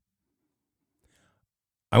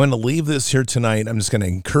 I'm going to leave this here tonight. I'm just going to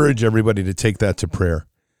encourage everybody to take that to prayer.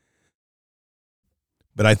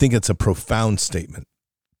 But I think it's a profound statement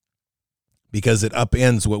because it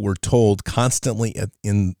upends what we're told constantly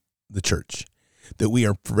in the church, that we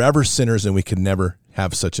are forever sinners and we can never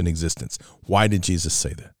have such an existence. Why did Jesus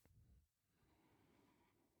say that?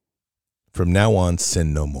 From now on,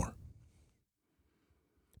 sin no more.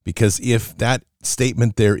 Because if that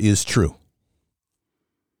statement there is true,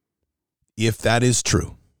 if that is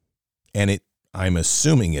true, and I'm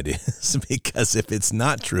assuming it is, because if it's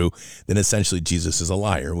not true, then essentially Jesus is a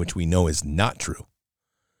liar, which we know is not true.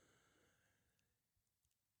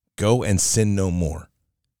 Go and sin no more.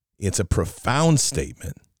 It's a profound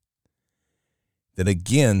statement that,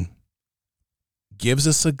 again, gives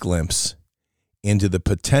us a glimpse into the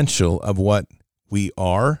potential of what we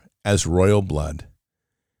are as royal blood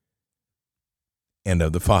and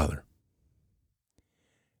of the Father.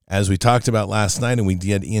 As we talked about last night, and we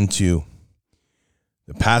get into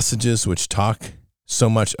the passages which talk so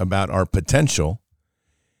much about our potential,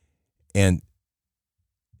 and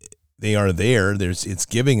they are there. It's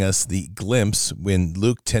giving us the glimpse when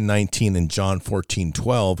Luke 10:19 and John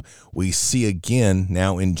 14:12, we see again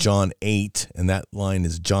now in John 8, and that line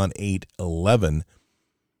is John 8:11,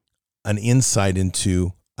 an insight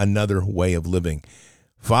into another way of living.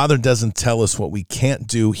 Father doesn't tell us what we can't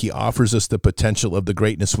do. He offers us the potential of the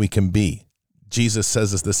greatness we can be. Jesus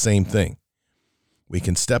says us the same thing. We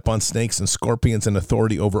can step on snakes and scorpions and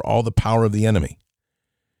authority over all the power of the enemy.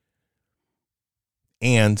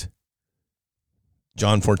 And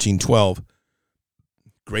John 14:12,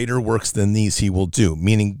 greater works than these he will do,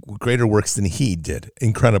 meaning greater works than he did.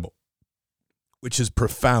 Incredible, which is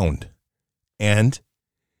profound. And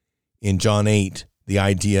in John 8, the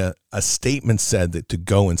idea, a statement said that to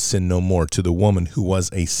go and sin no more to the woman who was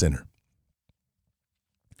a sinner.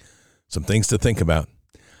 Some things to think about.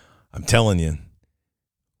 I'm telling you,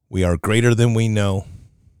 we are greater than we know.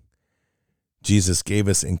 Jesus gave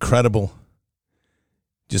us incredible.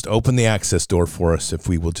 Just open the access door for us if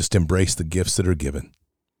we will just embrace the gifts that are given.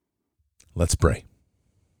 Let's pray.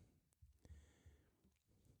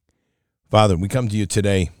 Father, we come to you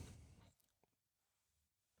today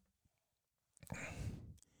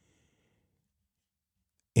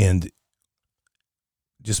and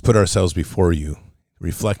just put ourselves before you,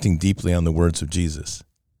 reflecting deeply on the words of Jesus.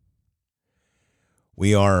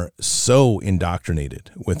 We are so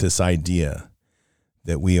indoctrinated with this idea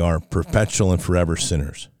that we are perpetual and forever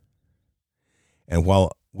sinners. And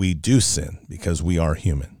while we do sin, because we are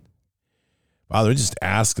human, Father, we just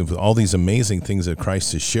ask of all these amazing things that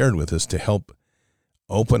Christ has shared with us to help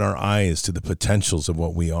open our eyes to the potentials of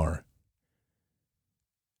what we are.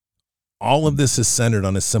 All of this is centered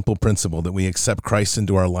on a simple principle that we accept Christ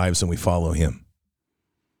into our lives and we follow him.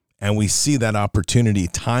 And we see that opportunity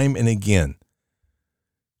time and again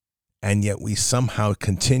And yet we somehow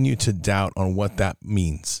continue to doubt on what that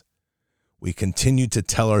means. We continue to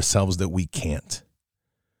tell ourselves that we can't.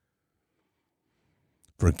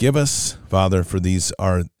 Forgive us, Father, for these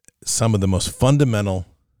are some of the most fundamental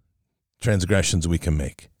transgressions we can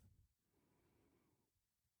make.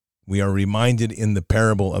 We are reminded in the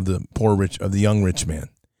parable of the young rich man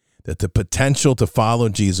that the potential to follow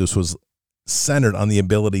Jesus was centered on the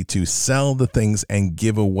ability to sell the things and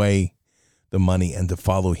give away the money and to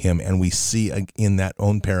follow him. And we see in that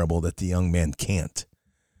own parable that the young man can't.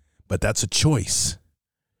 But that's a choice.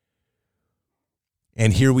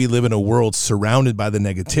 And here we live in a world surrounded by the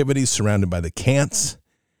negativity, surrounded by the can'ts,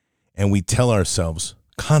 and we tell ourselves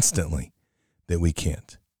constantly that we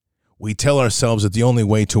can't. We tell ourselves that the only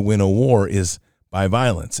way to win a war is by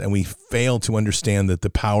violence, and we fail to understand that the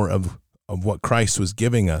power of what Christ was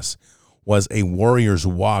giving us was a warrior's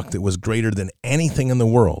walk that was greater than anything in the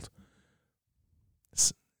world.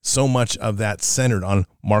 So much of that centered on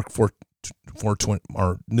Mark 4:20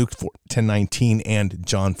 or Luke 10:19 and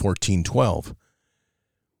John 14:12.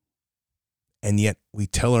 And yet we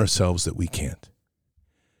tell ourselves that we can't.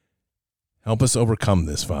 Help us overcome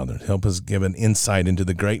this, Father. Help us give an insight into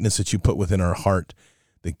the greatness that you put within our heart,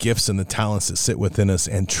 the gifts and the talents that sit within us,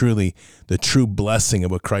 and truly the true blessing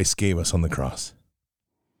of what Christ gave us on the cross.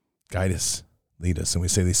 Guide us, lead us, and we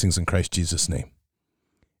say these things in Christ Jesus' name.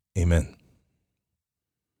 Amen.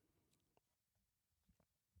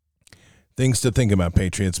 Things to think about,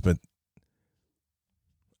 Patriots, but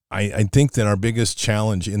I think that our biggest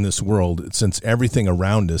challenge in this world, since everything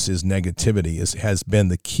around us is negativity, has been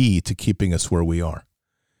the key to keeping us where we are.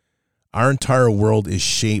 Our entire world is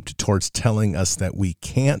shaped towards telling us that we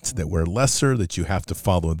can't, that we're lesser, that you have to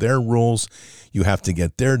follow their rules, you have to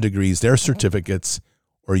get their degrees, their certificates,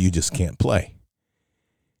 or you just can't play.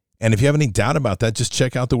 And if you have any doubt about that, just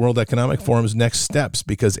check out the World Economic Forum's next steps,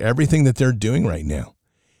 because everything that they're doing right now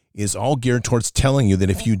is all geared towards telling you that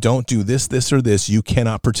if you don't do this, this, or this, you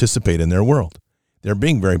cannot participate in their world. They're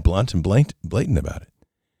being very blunt and blatant about it.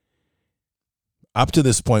 Up to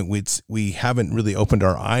this point, we haven't really opened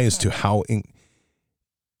our eyes to how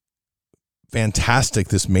fantastic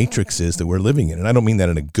this matrix is that we're living in. And I don't mean that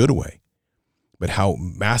in a good way, but how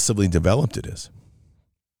massively developed it is.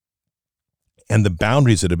 And the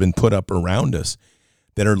boundaries that have been put up around us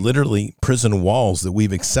that are literally prison walls that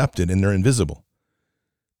we've accepted, and they're invisible.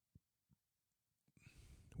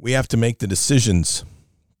 We have to make the decisions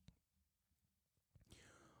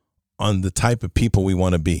on the type of people we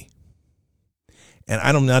want to be. And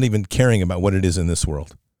I'm not even caring about what it is in this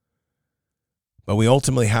world. But we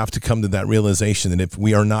ultimately have to come to that realization that if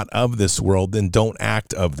we are not of this world, then don't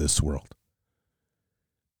act of this world.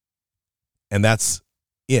 And that's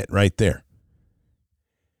it right there.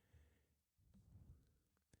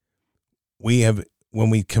 When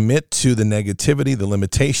we commit to the negativity, the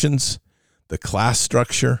limitations, the class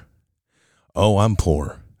structure, oh, I'm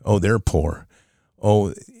poor. Oh, they're poor.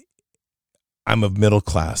 Oh, I'm of middle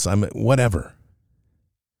class. I'm whatever.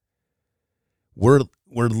 We're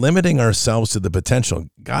limiting ourselves to the potential.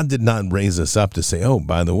 God did not raise us up to say, oh,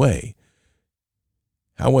 by the way,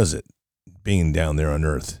 how was it being down there on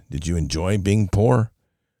earth? Did you enjoy being poor?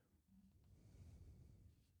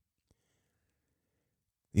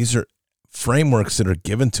 These are frameworks that are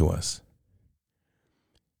given to us.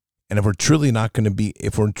 And if we're truly not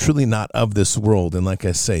of this world, and like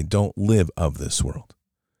I say, don't live of this world.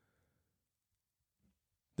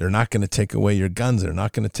 They're not going to take away your guns. They're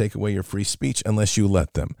not going to take away your free speech unless you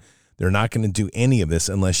let them. They're not going to do any of this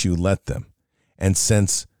unless you let them. And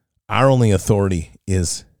since our only authority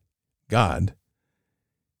is God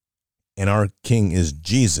and our King is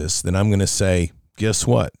Jesus, then I'm going to say, guess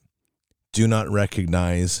what? Do not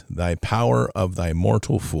recognize thy power of thy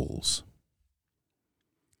mortal fools.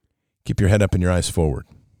 Keep your head up and your eyes forward.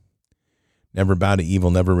 Never bow to evil,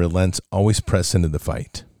 never relent, always press into the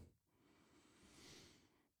fight.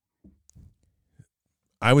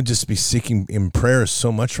 I would just be seeking in prayer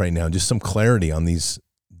so much right now, just some clarity on these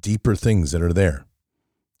deeper things that are there.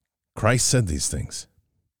 Christ said these things.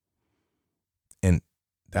 And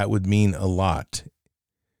that would mean a lot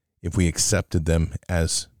if we accepted them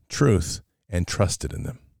as truth and trusted in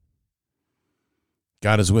them.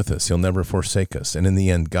 God is with us. He'll never forsake us. And in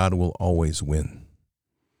the end, God will always win.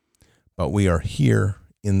 But we are here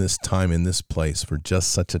in this time, in this place, for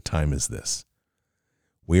just such a time as this.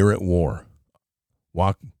 We are at war.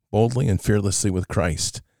 Walk boldly and fearlessly with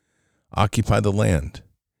Christ. Occupy the land.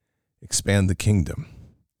 Expand the kingdom.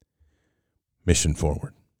 Mission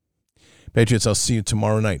forward. Patriots, I'll see you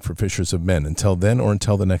tomorrow night for Fishers of Men. Until then, or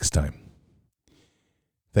until the next time.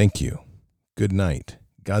 Thank you. Good night.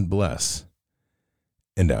 God bless.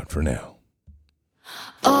 and out for now.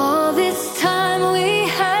 All this time we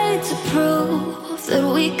had to prove that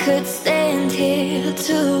we could stand here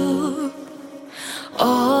too.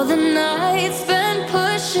 All the nights spent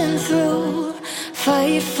pushing through,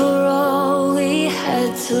 fight for all we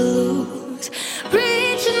had to lose.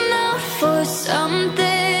 Reaching out for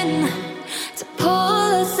something to pull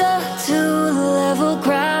us up to level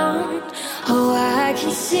ground. Oh, I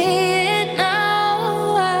can see it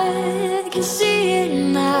now, I can see it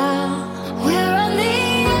now. We're on the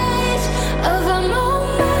edge of a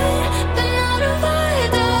moment, been out of our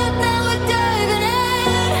depth, now we're diving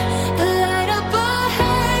in. The light up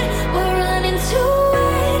ahead, we're running to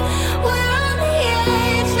it. We're on the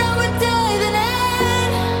edge, now we're diving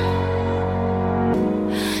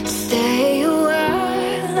in. Stay a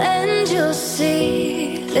while and you'll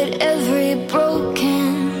see that every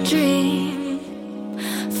broken dream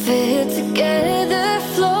fit together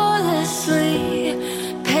flawlessly.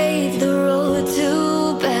 Pave the road to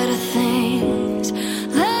better things.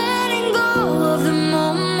 Letting go of the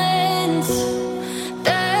moments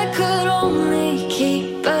that could only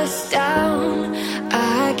keep us down.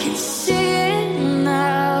 I can see it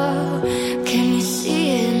now. Can you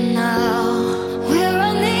see it now? We're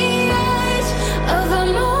on the edge of a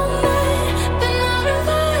moment, been out of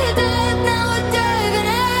our depth, now we're diving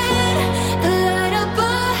in. The light up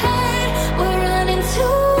ahead, we're running to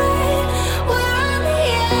it. We're on the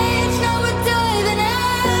edge, now we're diving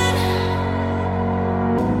in.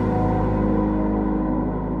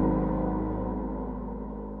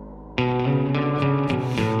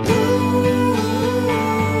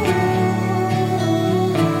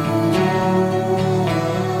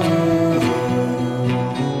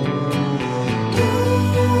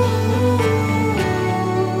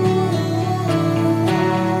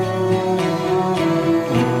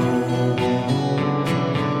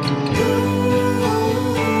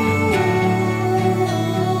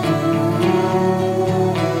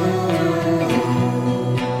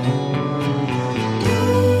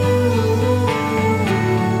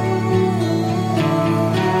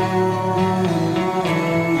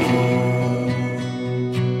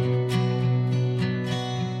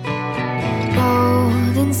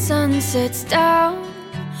 Golden sun sets down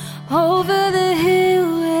over the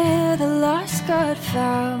hill where the lost got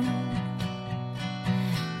found.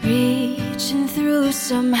 Reaching through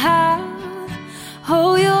somehow.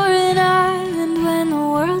 Oh, you're an island when the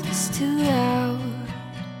world is too loud.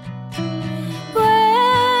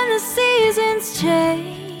 When the seasons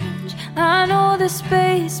change, I know the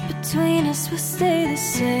space between us will stay the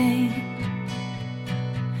same.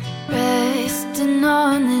 Resting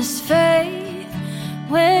on this faith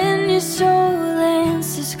when your soul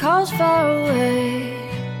answers calls far away.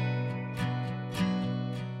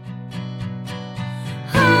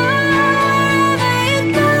 Wherever you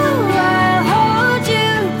go, I'll hold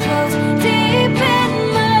you close, deep in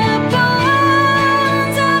my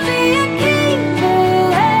bones. I'll be a keeper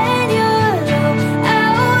when you're low,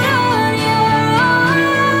 out on your own.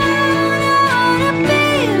 I wanna be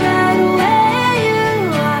right where you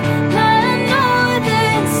are, my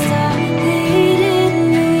northern star leading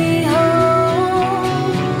me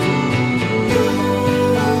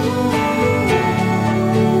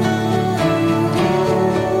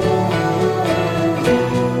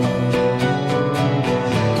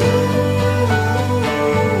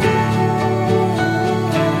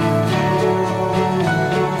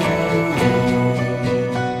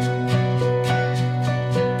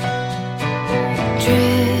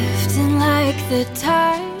drifting like the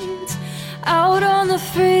tides out on the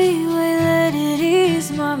freeway, let it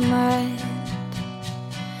ease my mind.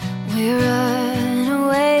 We run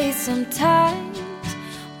away sometimes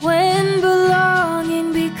when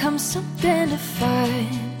belonging becomes something to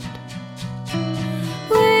find.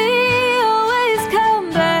 We always come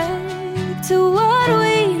back to what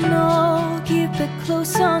we know, keep it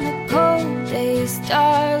close on the cold days,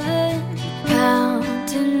 darling.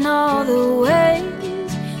 Counting all the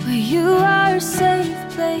ways where you are a safe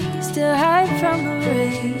place to hide from the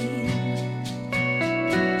rain.